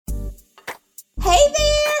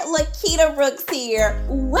LaKeita Brooks here.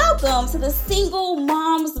 Welcome to the Single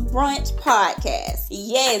Moms Brunch Podcast.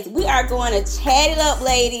 Yes, we are going to chat it up,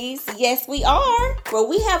 ladies. Yes, we are. Where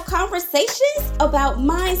we have conversations about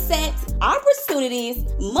mindsets, opportunities,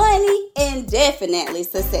 money, and definitely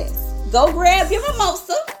success. Go grab your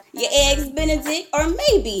mimosa, your eggs Benedict, or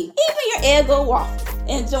maybe even your Eggo waffles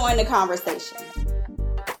and join the conversation.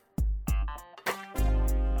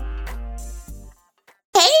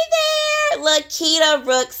 LaKeita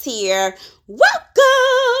Brooks here.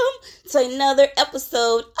 Welcome to another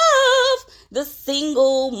episode of the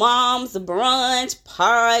Single Moms Brunch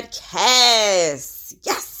Podcast.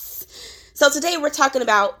 Yes. So today we're talking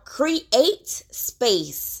about create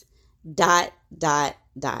space.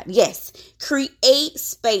 Yes. Create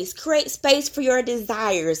space. Create space for your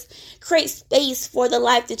desires. Create space for the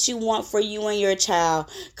life that you want for you and your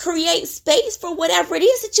child. Create space for whatever it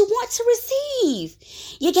is that you want to receive.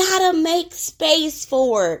 You gotta make space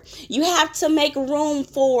for it. You have to make room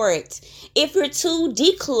for it. If you're too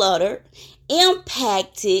decluttered,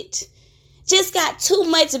 impacted, just got too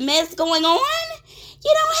much mess going on,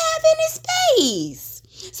 you don't have any space.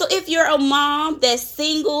 So if you're a mom that's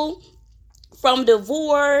single, from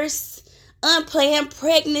divorce, unplanned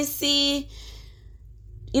pregnancy,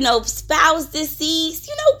 spouse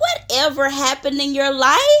deceased, whatever happened in your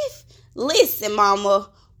life, listen,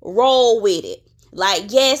 mama, roll with it.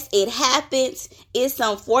 Like, yes, it happens. It's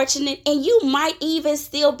unfortunate. And you might even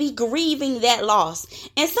still be grieving that loss.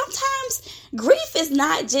 And sometimes grief is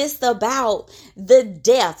not just about the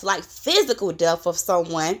death, like physical death of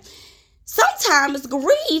someone. Sometimes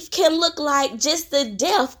grief can look like just the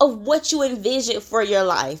death of what you envisioned for your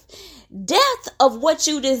life. Death of what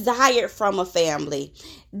you desired from a family.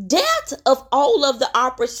 Death of all of the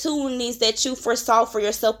opportunities that you foresaw for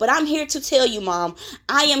yourself. But I'm here to tell you, Mom.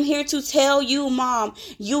 I am here to tell you, Mom,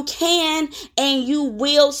 you can and you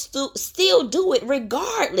will still do it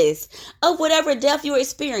regardless of whatever death you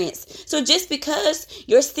experience. So just because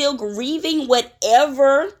you're still grieving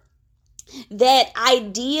whatever that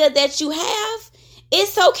idea that you have,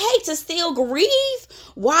 it's okay to still grieve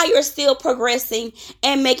while you're still progressing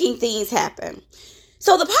and making things happen.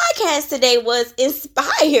 So the podcast today was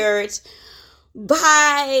inspired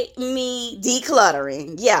by me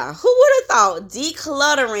decluttering. Yeah, who would have thought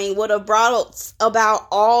decluttering would have brought about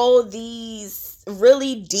all these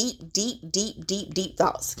really deep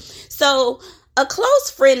thoughts? So a close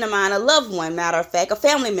friend of mine, a loved one, matter of fact, a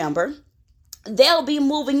family member, they'll be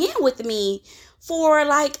moving in with me for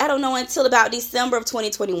until about December of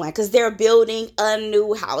 2021 because they're building a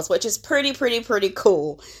new house, which is pretty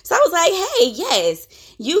cool. So I was like, hey, yes,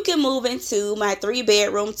 you can move into my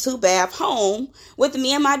 3-bedroom, 2-bath home with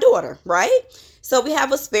me and my daughter, right? So we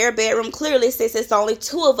have a spare bedroom, clearly, since it's only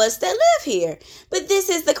 2 of us that live here. But this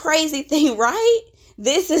is the crazy thing, right?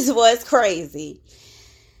 This is what's crazy.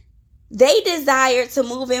 They desired to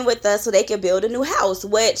move in with us so they could build a new house,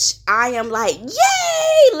 which I am like,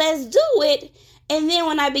 yay, let's do it. And then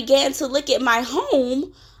when I began to look at my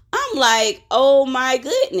home, I'm like, oh my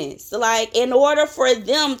goodness. Like, in order for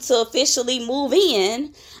them to officially move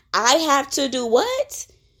in, I have to do what?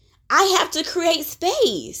 I have to create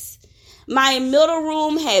space. My middle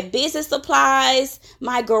room had business supplies.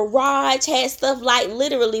 My garage had stuff, like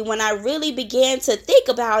literally when I really began to think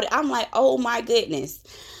about it, I'm like, oh my goodness.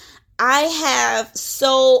 I have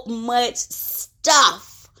so much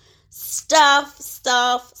stuff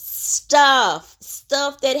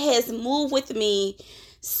that has moved with me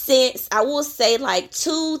since, I will say,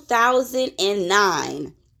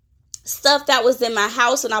 2009. Stuff that was in my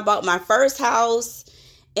house when I bought my first house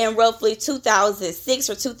in roughly 2006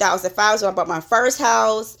 or 2005. So I bought my first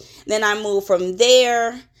house. Then I moved from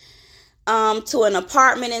there to an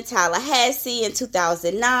apartment in Tallahassee in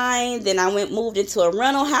 2009. Then I moved into a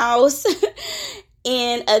rental house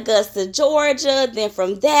in Augusta, Georgia. Then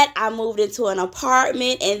from that, I moved into an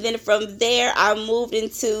apartment. And then from there, I moved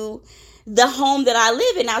into the home that I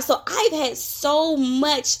live in now. So I've had so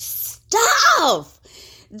much stuff,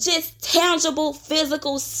 just tangible,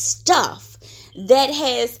 physical stuff that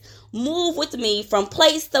has moved with me from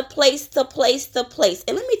place to place to place to place.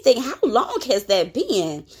 And let me think, how long has that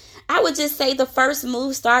been? I would just say the first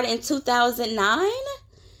move started in 2009.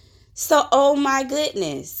 So, oh my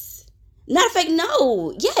goodness. Matter of fact,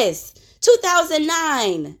 no. Yes,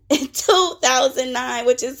 2009. 2009,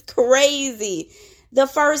 which is crazy. The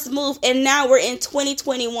first move. And now we're in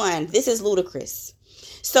 2021. This is ludicrous.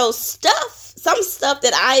 So some stuff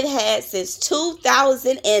that I've had since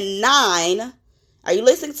 2009. Are you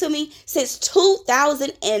listening to me? Since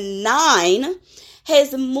 2009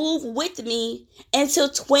 has moved with me until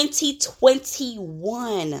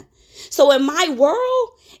 2021. So in my world,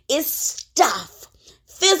 is stuff,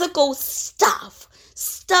 physical stuff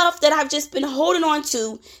that I've just been holding on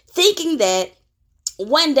to, thinking that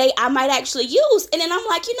one day I might actually use. And then I'm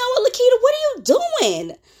like, you know what, Lakita, what are you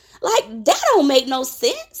doing? Like, that don't make no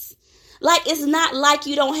sense. Like, it's not like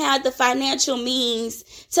you don't have the financial means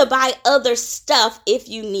to buy other stuff if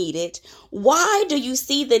you need it. Why do you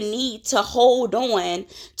see the need to hold on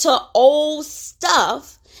to old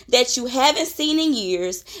stuff that you haven't seen in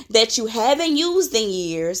years, that you haven't used in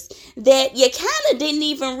years, that you kind of didn't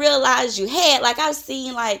even realize you had? Like, I've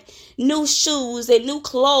seen like new shoes and new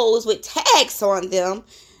clothes with tags on them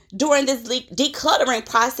during this decluttering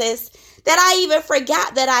process that I even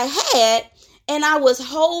forgot that I had. And I was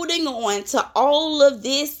holding on to all of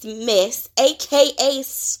this mess, aka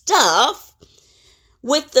stuff,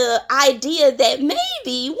 with the idea that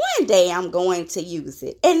maybe one day I'm going to use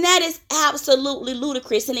it. And that is absolutely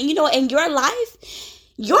ludicrous. And you know, in your life,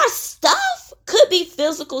 your stuff could be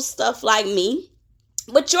physical stuff like me,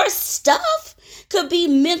 but your stuff could be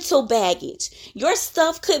mental baggage. Your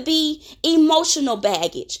stuff could be emotional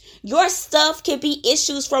baggage. Your stuff could be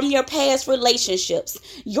issues from your past relationships.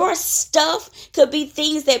 Your stuff could be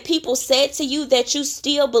things that people said to you that you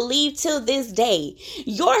still believe till this day.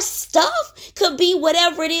 Your stuff could be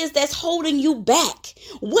whatever it is that's holding you back.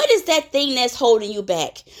 What is that thing that's holding you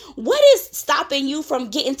back? What is stopping you from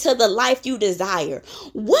getting to the life you desire?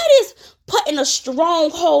 What is putting a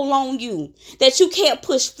stronghold on you that you can't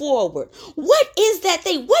push forward? What is that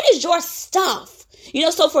thing? What is your stuff? You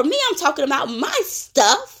know, so for me, I'm talking about my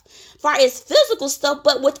stuff, far as physical stuff,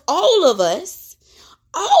 but with all of us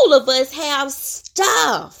have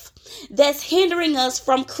stuff that's hindering us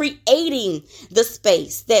from creating the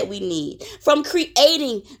space that we need, from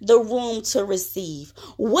creating the room to receive.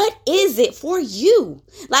 What is it for you?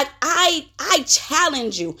 Like, I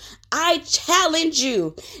challenge you.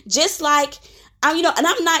 Just like, you know, and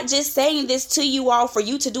I'm not just saying this to you all for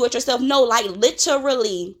you to do it yourself. No, like,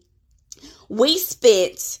 literally, we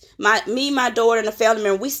spent, my daughter and a family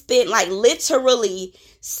member, we spent like literally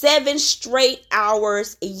 7 straight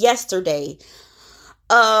hours yesterday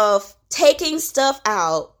of taking stuff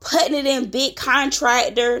out, putting it in big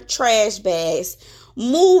contractor trash bags,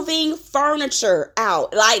 moving furniture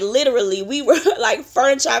out. Like, literally, we were like,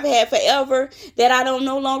 furniture I've had forever that I don't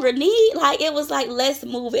no longer need. Like, it was like, let's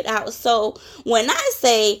move it out. So when I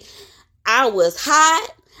say I was hot,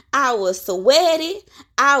 I was sweaty,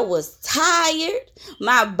 I was tired,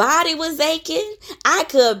 my body was aching, I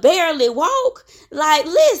could barely walk. Like,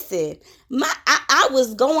 listen, I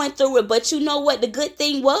was going through it, but you know what the good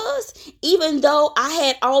thing was? Even though I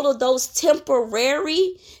had all of those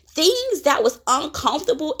temporary things that was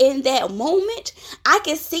uncomfortable in that moment, I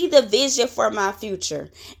could see the vision for my future.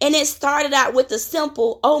 And it started out with the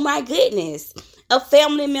simple, oh my goodness, a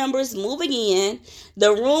family member's moving in,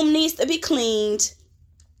 the room needs to be cleaned,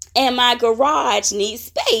 and my garage needs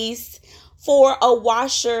space for a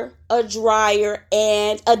washer, a dryer,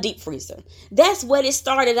 and a deep freezer. That's what it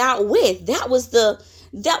started out with. That was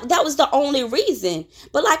the only reason.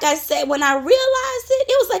 But like I said, when I realized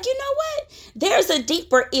it was like, you know what? There's a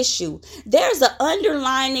deeper issue. There's an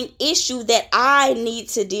underlying issue that I need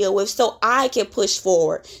to deal with so I can push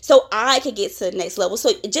forward, so I can get to the next level.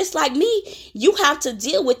 So just like me, you have to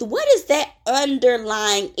deal with what is that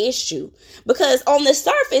underlying issue. Because on the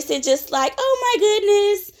surface, it's just like, oh my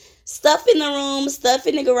goodness, stuff in the room, stuff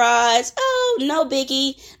in the garage. Oh, no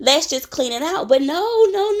biggie. Let's just clean it out. But no.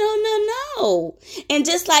 And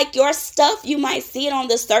just like your stuff, you might see it on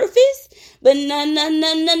the surface, but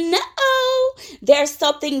no. There's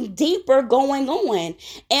something deeper going on.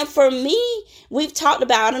 And for me, we've talked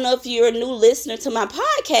about, I don't know if you're a new listener to my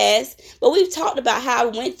podcast, but we've talked about how I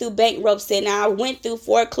went through bankruptcy and I went through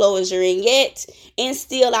foreclosure, and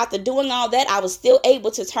still after doing all that, I was still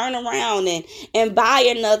able to turn around and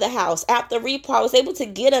buy another house. After repo, I was able to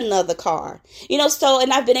get another car. You know, so,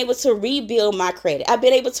 and I've been able to rebuild my credit. I've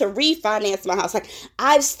been able to refinance my house. Like,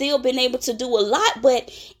 I've still been able to do a lot,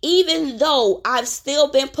 but even though I've still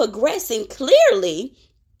been progressing clearly,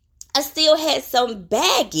 I still had some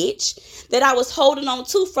baggage that I was holding on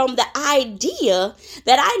to from the idea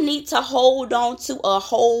that I need to hold on to a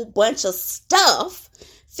whole bunch of stuff,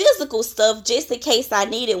 physical stuff, just in case I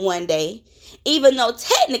need it one day. Even though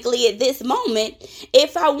technically at this moment,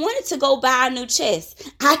 if I wanted to go buy a new chest,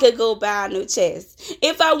 I could go buy a new chest.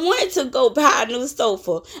 If I wanted to go buy a new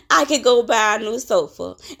sofa, I could go buy a new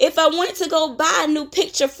sofa. If I wanted to go buy new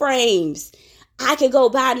picture frames, I could go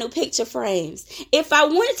buy new picture frames. If I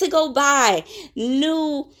wanted to go buy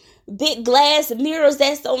new big glass mirrors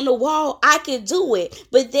that's on the wall, I could do it.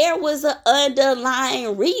 But there was an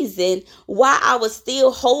underlying reason why I was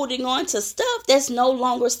still holding on to stuff that's no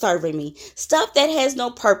longer serving me, stuff that has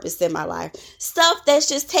no purpose in my life, stuff that's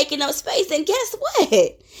just taking up space. And guess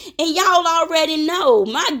what? And y'all already know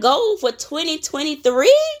my goal for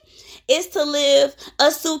 2023 is to live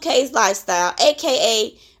a suitcase lifestyle,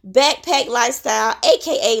 aka backpack lifestyle,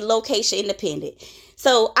 aka location independent.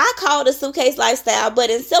 So I call it a suitcase lifestyle, but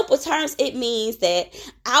in simple terms, it means that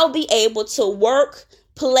I'll be able to work,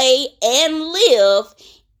 play, and live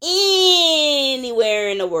anywhere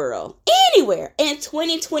in the world, anywhere in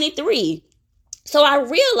 2023. So I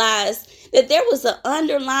realized that there was an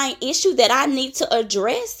underlying issue that I need to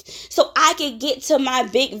address so I could get to my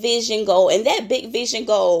big vision goal. And that big vision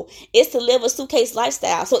goal is to live a suitcase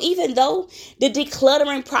lifestyle. So even though the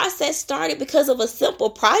decluttering process started because of a simple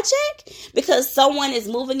project, because someone is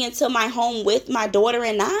moving into my home with my daughter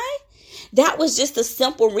and I, that was just a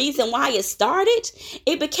simple reason why it started.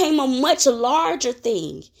 It became a much larger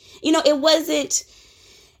thing.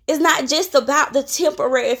 It's not just about the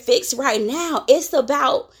temporary fix right now. It's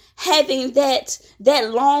about having that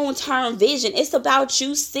long-term vision. It's about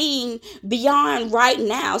you seeing beyond right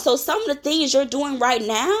now. So some of the things you're doing right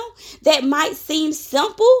now that might seem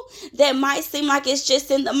simple, that might seem like it's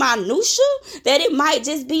just in the minutia, that it might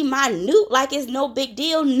just be minute, like it's no big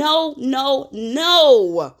deal. No.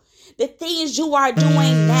 The things you are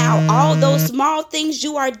doing now, all those small things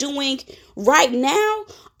you are doing right now,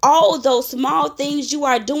 all those small things you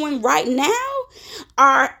are doing right now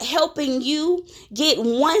are helping you get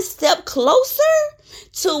one step closer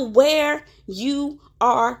to where you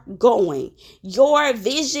are going. Your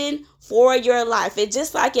vision for your life. And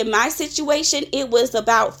just like in my situation, it was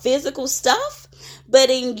about physical stuff. But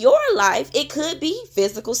in your life, it could be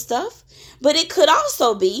physical stuff. But it could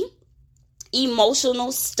also be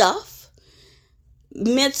emotional stuff,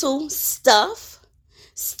 mental stuff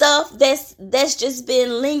that's just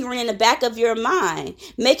been lingering in the back of your mind,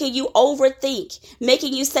 making you overthink,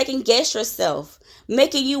 making you second guess yourself,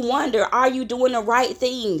 making you wonder, are you doing the right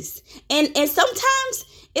things? And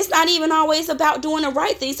sometimes it's not even always about doing the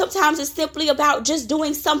right thing. Sometimes it's simply about just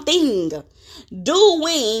doing something.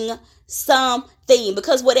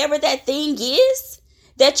 Because whatever that thing is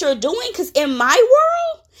that you're doing, because in my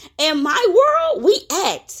world, we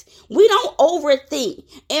act. We don't overthink.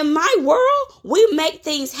 In my world, we make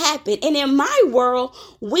things happen. And in my world,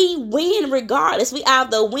 we win regardless. We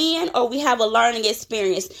either win or we have a learning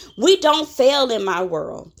experience. We don't fail in my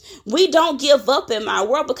world. We don't give up in my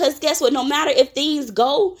world, because guess what? No matter if things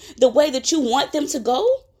go the way that you want them to go,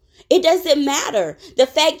 it doesn't matter. The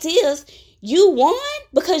fact is, you won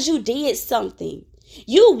because you did something.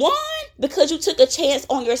 You won because you took a chance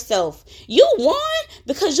on yourself. You won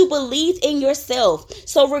because you believed in yourself.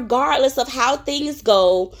 So regardless of how things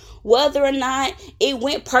go, whether or not it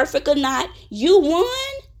went perfect or not, you won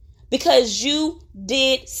because you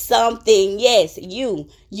did something. Yes, you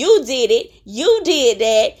did it. You did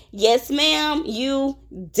that. Yes, ma'am, you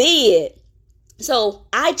did. So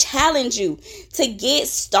I challenge you to get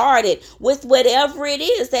started with whatever it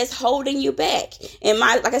is that's holding you back. And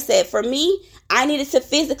like I said, for me, I needed to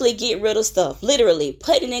physically get rid of stuff, literally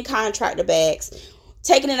putting it in contractor bags,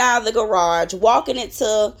 taking it out of the garage, walking it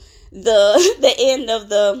to the end of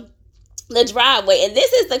the driveway. And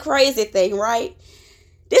this is the crazy thing, right?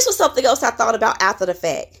 This was something else I thought about after the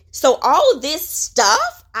fact. So all this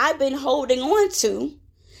stuff I've been holding on to,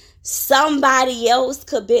 somebody else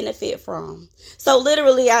could benefit from. So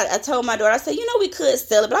literally, I told my daughter, I said, we could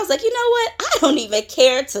sell it. But I was like, you know what? I don't even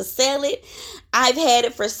care to sell it. I've had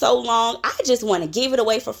it for so long. I just want to give it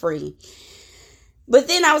away for free. But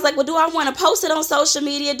then I was like, well, do I want to post it on social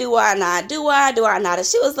media? Do I not? Do I not? And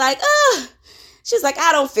she was like,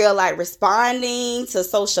 I don't feel like responding to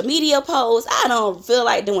social media posts. I don't feel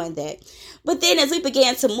like doing that. But then as we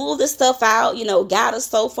began to move the stuff out, got a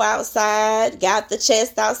sofa outside, got the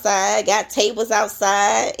chest outside, got tables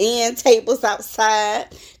outside, and tables outside,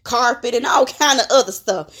 carpet, and all kind of other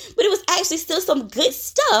stuff. But it was actually still some good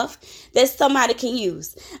stuff that somebody can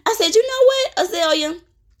use. I said, you know what, Azalea?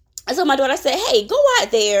 I told my daughter, I said, hey, go out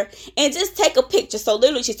there and just take a picture. So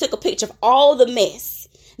literally she took a picture of all the mess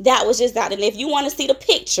that was just out. And if you want to see the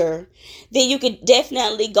picture, then you could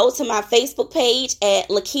definitely go to my Facebook page at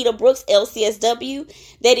Lakita Brooks, LCSW.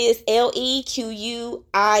 That is LEQUITA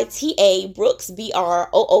Brooks,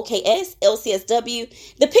 BROOKS,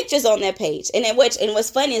 LCSW. The picture's on that page. And what's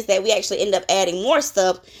funny is that we actually end up adding more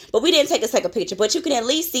stuff, but we didn't take a second picture. But you can at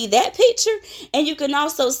least see that picture, and you can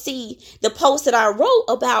also see the post that I wrote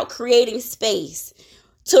about creating space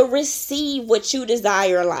to receive what you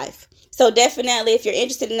desire in life. So definitely, if you're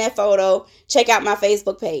interested in that photo, check out my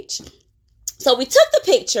Facebook page. So we took the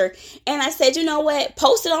picture and I said, you know what?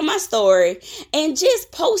 Post it on my story and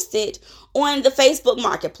just post it on the Facebook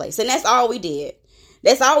Marketplace. And that's all we did.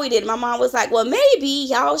 That's all we did. My mom was like, well, maybe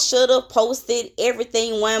y'all should have posted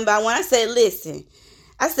everything one by one. I said, listen,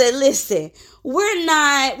 we're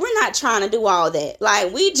not trying to do all that.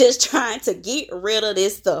 Like, we just trying to get rid of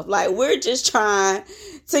this stuff. Like, we're just trying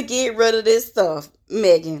to get rid of this stuff,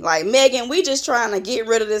 Megan. Like, Megan, we just trying to get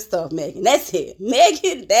rid of this stuff, Megan. That's it.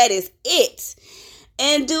 Megan, that is it.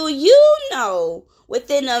 And do you know,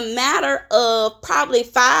 within a matter of probably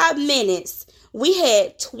 5 minutes, we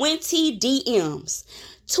had 20 DMs.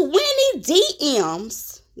 20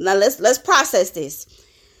 DMs. Now, let's process this.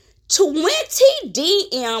 20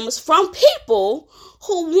 DMs from people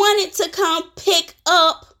who wanted to come pick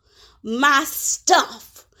up my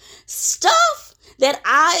stuff. Stuff that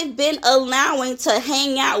I've been allowing to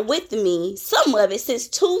hang out with me, some of it since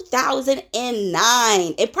 2009,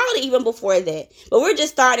 and probably even before that. But we're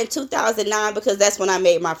just starting 2009 because that's when I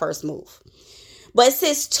made my first move. But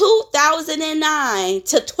since 2009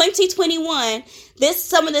 to 2021,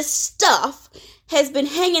 some of this stuff has been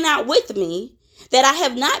hanging out with me that I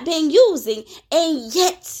have not been using, and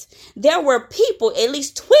yet there were people, at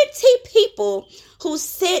least 20 people, who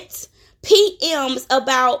sent PMs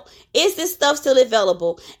about, is this stuff still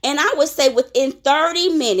available? And I would say within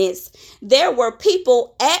 30 minutes, there were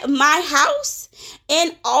people at my house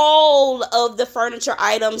and all of the furniture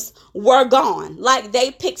items were gone. Like,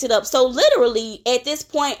 they picked it up. So literally at this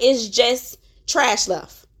point, it's just trash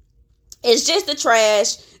left. It's just the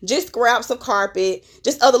trash, just scraps of carpet,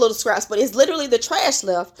 just other little scraps, but it's literally the trash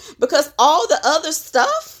left because all the other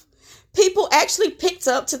stuff people actually picked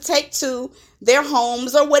up to take to their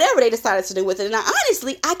homes or whatever they decided to do with it. And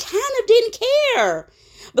honestly, I kind of didn't care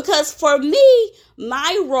because for me,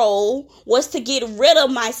 my role was to get rid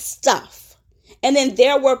of my stuff. And then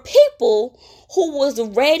there were people who was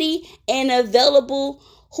ready and available,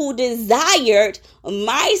 who desired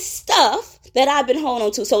my stuff that I've been holding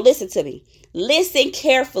on to. So listen to me. Listen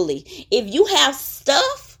carefully. If you have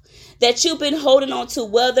stuff that you've been holding on to,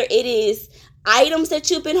 whether it is items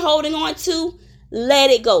that you've been holding on to, let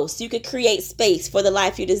it go so you can create space for the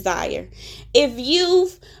life you desire. If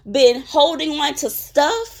you've been holding on to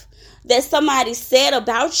stuff that somebody said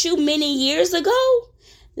about you many years ago,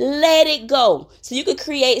 let it go so you can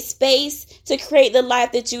create space to create the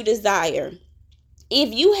life that you desire.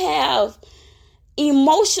 If you have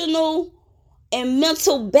emotional and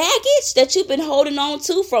mental baggage that you've been holding on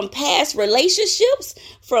to from past relationships,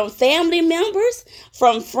 from family members,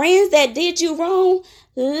 from friends that did you wrong,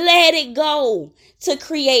 let it go to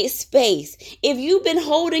create space. If you've been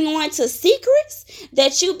holding on to secrets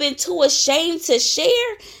that you've been too ashamed to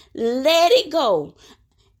share, let it go.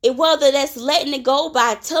 Whether that's letting it go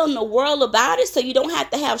by telling the world about it so you don't have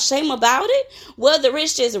to have shame about it, whether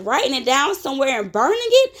it's just writing it down somewhere and burning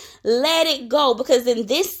it, let it go. Because in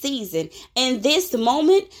this season, in this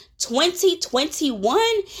moment, 2021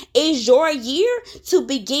 is your year to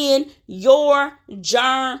begin your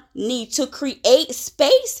journey, to create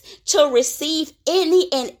space to receive any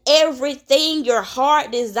and everything your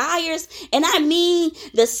heart desires. And I mean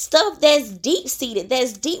the stuff that's deep-seated,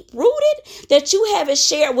 that's deep-rooted, that you haven't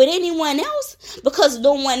shared with anyone else because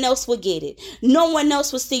no one else will get it. No one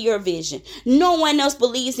else will see your vision. No one else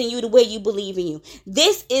believes in you the way you believe in you.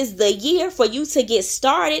 This is the year for you to get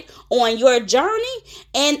started on your journey,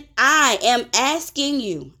 and I'm asking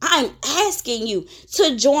you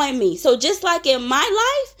to join me. So just like in my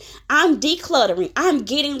life, I'm decluttering. I'm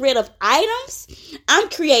getting rid of items. I'm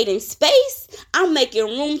creating space. I'm making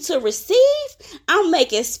room to receive. I'm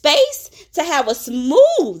making space to have a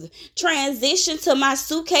smooth transition to my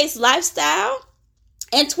suitcase lifestyle.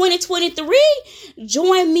 In 2023,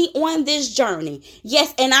 join me on this journey.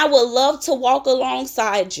 Yes, and I would love to walk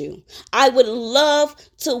alongside you. I would love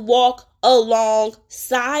to walk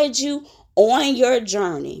alongside you on your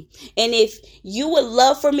journey. And if you would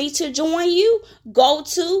love for me to join you, go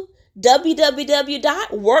to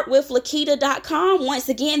www.workwithlakita.com. Once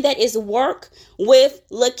again, that is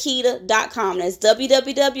workwithlakita.com. That's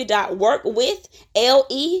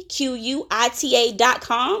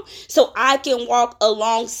www.workwithlekita.com. So I can walk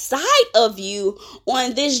alongside of you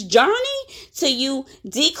on this journey to you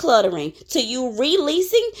decluttering, to you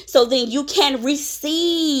releasing, so then you can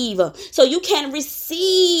receive. So you can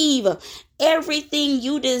receive everything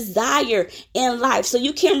you desire in life, so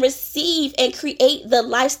you can receive and create the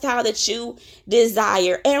lifestyle that you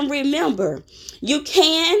desire. And remember, you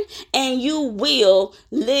can and you will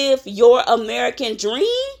live your American dream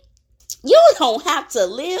You don't have to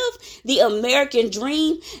live the American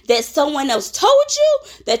dream that someone else told you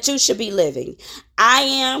that you should be living. I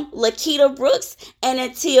am Lakita Brooks, and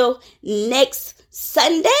until next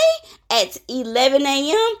Sunday at 11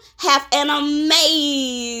 a.m., have an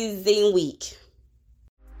amazing week.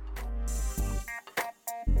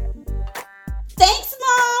 Thanks,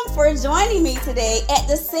 Mom, for joining me today at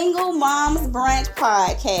the Single Moms Brunch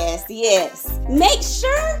Podcast. Yes, make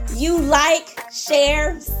sure you like,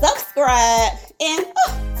 share, subscribe, and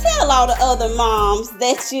tell all the other moms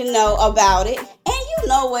that you know about it. And you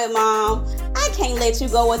know what, Mom? I can't let you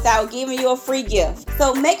go without giving you a free gift.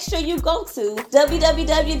 So make sure you go to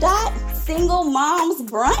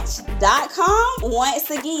www.singlemomsbrunch.com. Once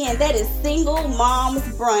again, that is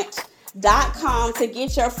singlemomsbrunch.com to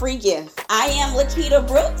get your free gift. I am Lakita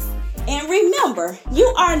Brooks, and remember, you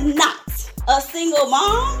are not a single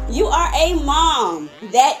mom. You are a mom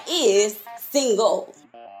that is single.